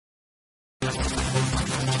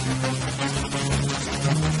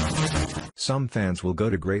Some fans will go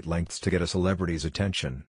to great lengths to get a celebrity's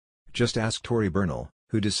attention. Just ask Tori Bernal,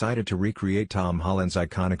 who decided to recreate Tom Holland's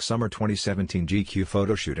iconic summer 2017 GQ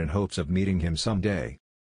photoshoot in hopes of meeting him someday.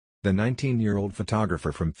 The 19-year-old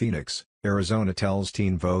photographer from Phoenix, Arizona tells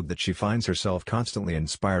Teen Vogue that she finds herself constantly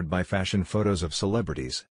inspired by fashion photos of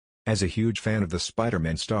celebrities. As a huge fan of the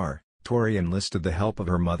Spider-Man star, Tori enlisted the help of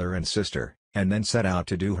her mother and sister, and then set out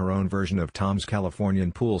to do her own version of Tom's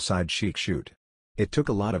Californian poolside chic shoot. "It took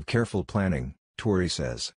a lot of careful planning," Tori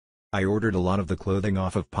says. "I ordered a lot of the clothing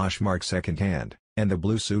off of Poshmark secondhand, and the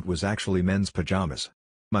blue suit was actually men's pajamas.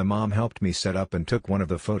 My mom helped me set up and took one of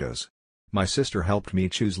the photos. My sister helped me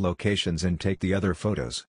choose locations and take the other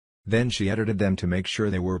photos. Then she edited them to make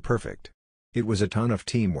sure they were perfect. It was a ton of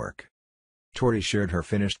teamwork." Tori shared her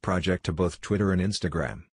finished project to both Twitter and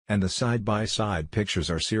Instagram, and the side-by-side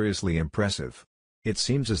pictures are seriously impressive. It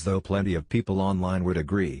seems as though plenty of people online would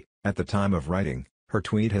agree. At the time of writing, her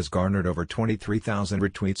tweet has garnered over 23,000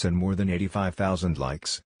 retweets and more than 85,000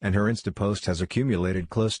 likes, and her Insta post has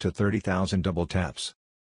accumulated close to 30,000 double taps.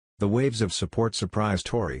 The waves of support surprised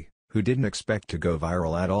Tori, who didn't expect to go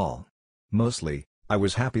viral at all. "Mostly, I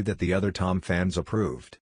was happy that the other Tom fans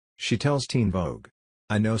approved," she tells Teen Vogue.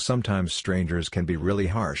 "I know sometimes strangers can be really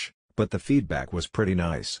harsh, but the feedback was pretty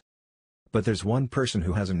nice. But there's one person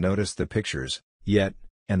who hasn't noticed the pictures yet,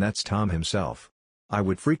 and that's Tom himself. I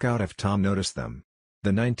would freak out if Tom noticed them,"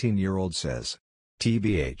 the 19-year-old says.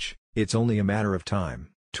 TBH, it's only a matter of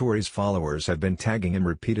time. Tori's followers have been tagging him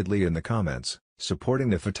repeatedly in the comments, supporting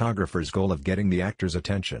the photographer's goal of getting the actor's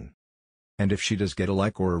attention. "And if she does get a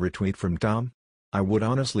like or a retweet from Tom, I would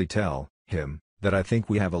honestly tell him that I think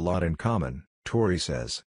we have a lot in common," Tori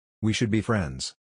says. "We should be friends."